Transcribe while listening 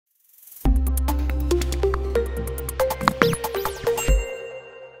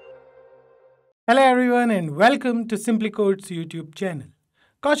Hello everyone and welcome to SimpliCode's YouTube channel.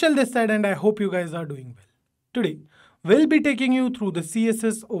 Kaushal this side and I hope you guys are doing well. Today, we'll be taking you through the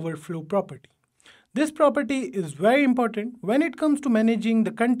CSS Overflow property. This property is very important when it comes to managing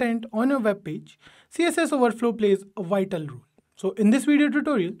the content on your web page. CSS Overflow plays a vital role. So in this video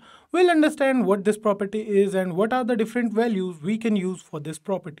tutorial, we'll understand what this property is and what are the different values we can use for this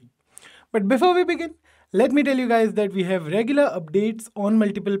property. But before we begin, let me tell you guys that we have regular updates on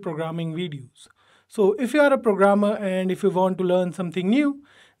multiple programming videos. So if you are a programmer and if you want to learn something new,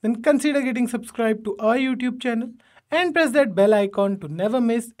 then consider getting subscribed to our YouTube channel and press that bell icon to never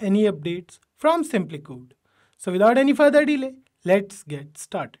miss any updates from SimpliCode. So without any further delay, let's get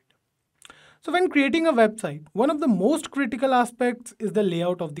started. So when creating a website, one of the most critical aspects is the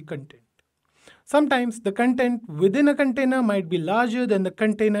layout of the content. Sometimes the content within a container might be larger than the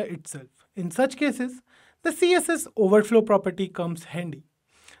container itself. In such cases, the CSS Overflow property comes handy.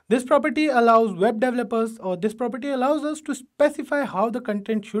 This property allows web developers this property allows us to specify how the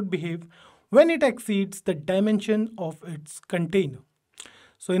content should behave when it exceeds the dimension of its container.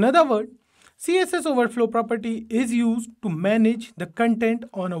 So in other words, CSS Overflow property is used to manage the content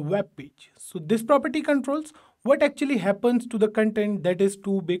on a web page. So this property controls what actually happens to the content that is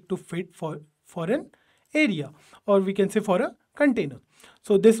too big to fit for an area, or we can say for a container.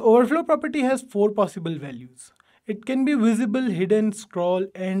 So this overflow property has 4 possible values. It can be visible, hidden, scroll,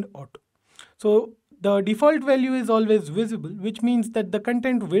 and auto. So the default value is always visible, which means that the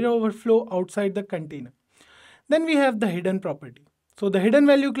content will overflow outside the container. Then we have the hidden property. So the hidden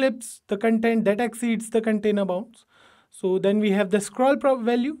value clips the content that exceeds the container bounds. So then we have the scroll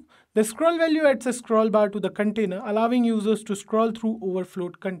value. The scroll value adds a scroll bar to the container, allowing users to scroll through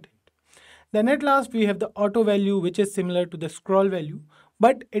overflowed content. Then at last we have the auto value, which is similar to the scroll value,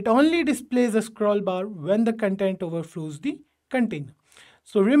 but it only displays a scroll bar when the content overflows the container.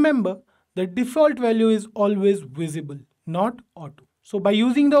 So remember, the default value is always visible, not auto. So by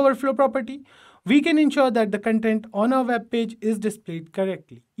using the overflow property, we can ensure that the content on our web page is displayed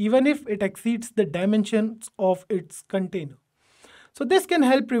correctly, even if it exceeds the dimensions of its container. So this can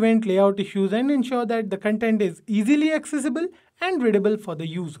help prevent layout issues and ensure that the content is easily accessible and readable for the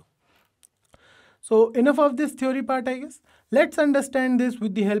user. So enough of this theory part, I guess. Let's understand this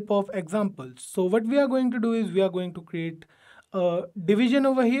with the help of examples. So what we are going to do is we are going to create a division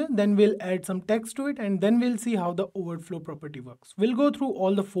over here, then we'll add some text to it, and then we'll see how the overflow property works. We'll go through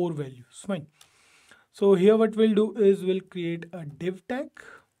all the 4 values. Fine. So here what we'll do is we'll create a div tag.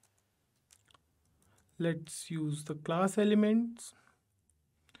 Let's use the class elements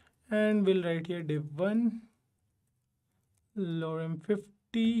and we'll write here div1 lorem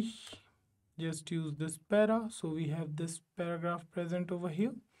 50. Just use this para, so we have this paragraph present over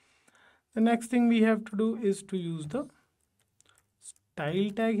here. The next thing we have to do is to use the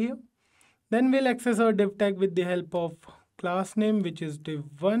style tag here. Then we'll access our div tag with the help of class name, which is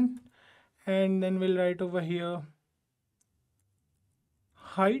div1, and then we'll write over here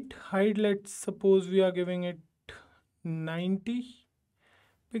height. Let's suppose we are giving it 90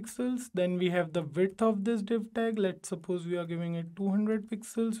 pixels. Then we have the width of this div tag. Let's suppose we are giving it 200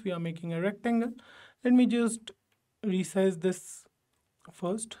 pixels. We are making a rectangle. Let me just resize this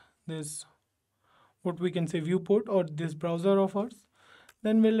first. This what we can say viewport or this browser of ours.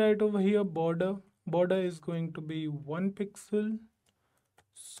 Then we'll write over here border. Border is going to be 1 pixel,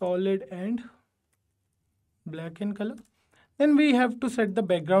 solid and black in color. Then we have to set the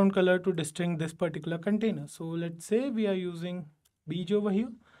background color to distinguish this particular container. So let's say we are using beige over here.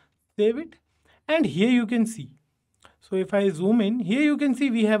 Save it, and here you can see. So if I zoom in, here you can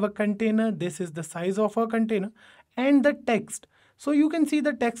see we have a container. This is the size of our container and the text. So you can see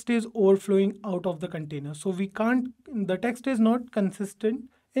the text is overflowing out of the container. So the text is not consistent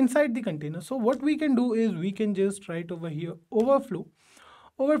inside the container. So what we can do is we can just write over here overflow.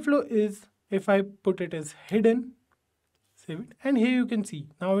 Overflow is, if I put it as hidden, save it, and here you can see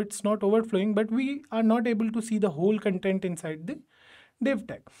now it's not overflowing, but we are not able to see the whole content inside the div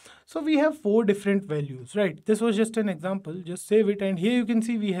tag. So we have 4 different values, right? This was just an example. Just save it, and here you can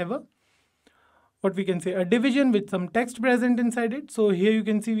see we have a what we can say a division with some text present inside it. So here you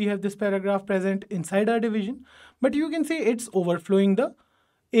can see we have this paragraph present inside our division, but you can see it's overflowing the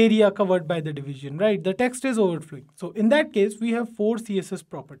area covered by the division, right? The text is overflowing. So in that case, we have 4 CSS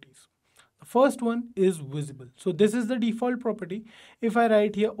properties. The first one is visible. So this is the default property. If I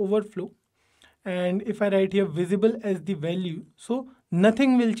write here overflow, and if I write here visible as the value, so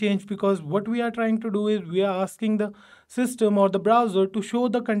nothing will change, because what we are trying to do is we are asking the system or the browser to show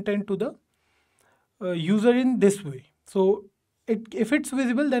the content to the user in this way. So if it's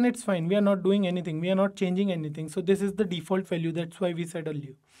visible, then it's fine. We are not doing anything. We are not changing anything. So this is the default value. That's why we said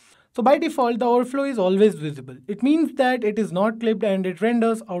earlier. So by default, the overflow is always visible. It means that it is not clipped and it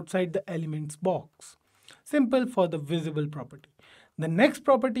renders outside the elements box. Simple for the visible property. The next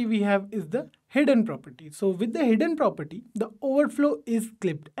property we have is the hidden property. So with the hidden property, the overflow is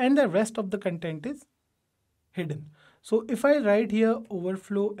clipped and the rest of the content is hidden. So if I write here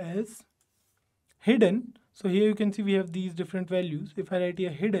overflow as hidden, so here you can see we have these different values. If I write here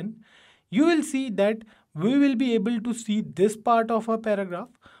hidden, you will see that we will be able to see this part of our paragraph,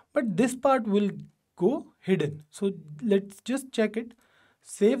 but this part will go hidden. So let's just check it,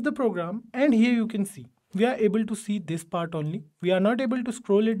 save the program, and here you can see we are able to see this part only. We are not able to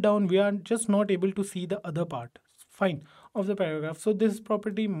scroll it down. We are just not able to see the other part, fine, of the paragraph. So this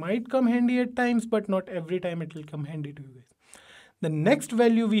property might come handy at times, but not every time it will come handy to you guys. The next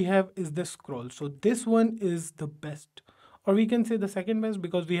value we have is the scroll. So this one is the best, or we can say the second best,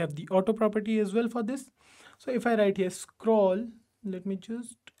 because we have the auto property as well for this. So if I write here scroll, let me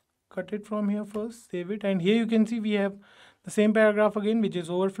just cut it from here first, save it, and here you can see we have the same paragraph again, which is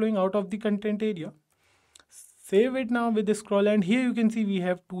overflowing out of the content area. Save it now with the scroll, and here you can see we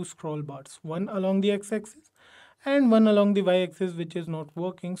have two scroll bars, one along the x-axis and one along the y-axis, which is not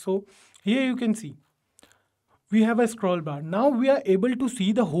working. So here you can see we have a scroll bar. Now we are able to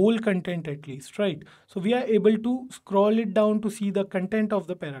see the whole content at least, right? So we are able to scroll it down to see the content of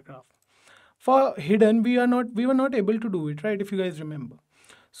the paragraph. For hidden, we were not able to do it, right? If you guys remember.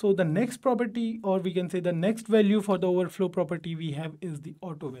 So the next property, or we can say the next value for the overflow property we have, is the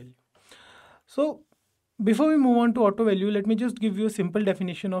auto value. So before we move on to auto value, let me just give you a simple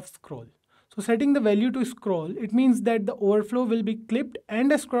definition of scroll. So setting the value to scroll, it means that the overflow will be clipped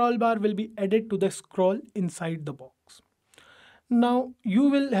and a scroll bar will be added to the scroll inside the box. Now you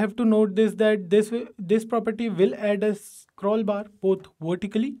will have to note this, that this property will add a scroll bar both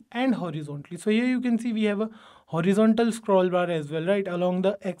vertically and horizontally. So here you can see we have a horizontal scroll bar as well, right, along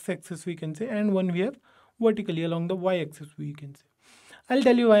the x-axis we can say, and one we have vertically along the y-axis we can say. I'll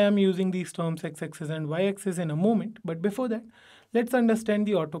tell you why I'm using these terms x-axis and y-axis in a moment, but before that, let's understand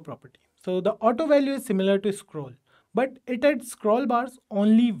the auto property. So the auto value is similar to scroll, but it adds scroll bars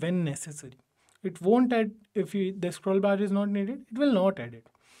only when necessary. It won't add, if the scroll bar is not needed, it will not add it.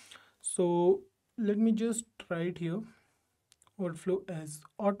 So let me just write here overflow as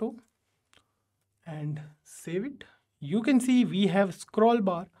auto and save it. You can see we have scroll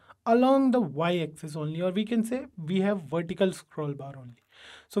bar along the y-axis only, or we can say we have vertical scroll bar only.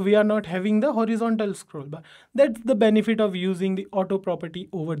 So we are not having the horizontal scroll bar. That's the benefit of using the auto property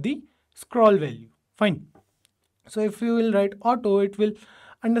over the scroll value. Fine. So if you will write auto, it will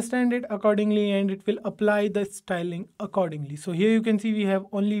understand it accordingly and it will apply the styling accordingly. So here you can see we have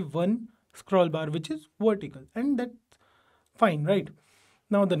only one scroll bar, which is vertical, and that's fine, right?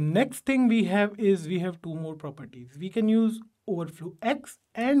 Now the next thing we have is we have two more properties. We can use overflow-x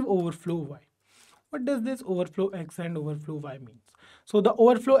and overflow-y. What does this overflow-x and overflow-y means? So the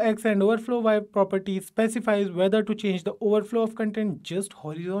overflow-x and overflow-y property specifies whether to change the overflow of content just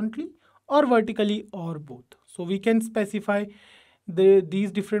horizontally or vertically or both. So we can specify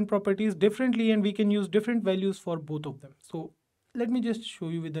these different properties differently, and we can use different values for both of them. So let me just show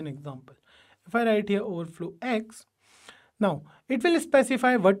you with an example. If I write here overflow-x, now it will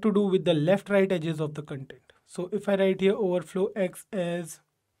specify what to do with the left-right edges of the content. So if I write here overflow-x as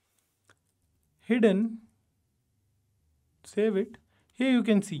hidden, save it, here you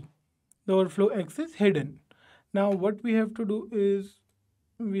can see the overflow-x is hidden. Now what we have to do is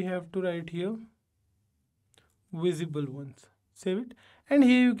we have to write here visible ones, save it, and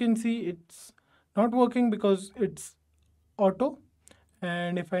here you can see it's not working because it's auto.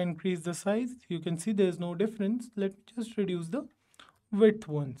 And if I increase the size, you can see there's no difference. Let me just reduce the width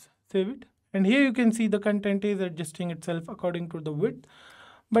once, save it, and here you can see the content is adjusting itself according to the width.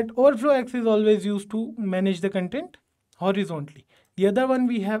 But overflow-x is always used to manage the content horizontally. The other one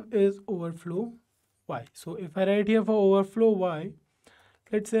we have is overflow-y. So if I write here for overflow-y,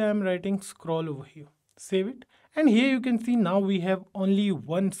 let's say I'm writing scroll over here, save it, and here you can see now we have only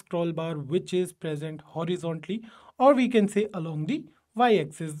one scroll bar which is present horizontally, or we can say along the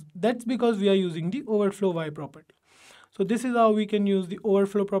y-axis. That's because we are using the overflow-y property. So this is how we can use the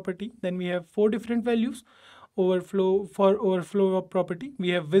overflow property. Then we have four different values. Overflow property, we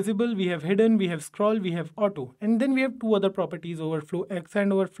have visible, we have hidden, we have scroll, we have auto, and then we have two other properties, overflow-x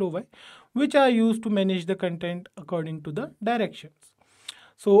and overflow-y, which are used to manage the content according to the directions.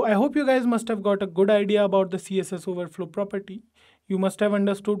 So I hope you guys must have got a good idea about the CSS overflow property. You must have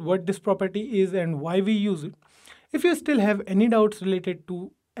understood what this property is and why we use it. If you still have any doubts related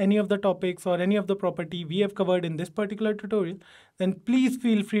to any of the topics or any of the property we have covered in this particular tutorial, then please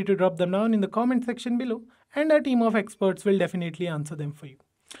feel free to drop them down in the comment section below, and our team of experts will definitely answer them for you.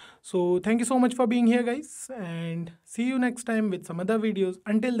 So thank you so much for being here, guys, and see you next time with some other videos.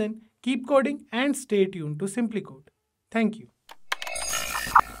 Until then, keep coding and stay tuned to SimpliCode. Thank you.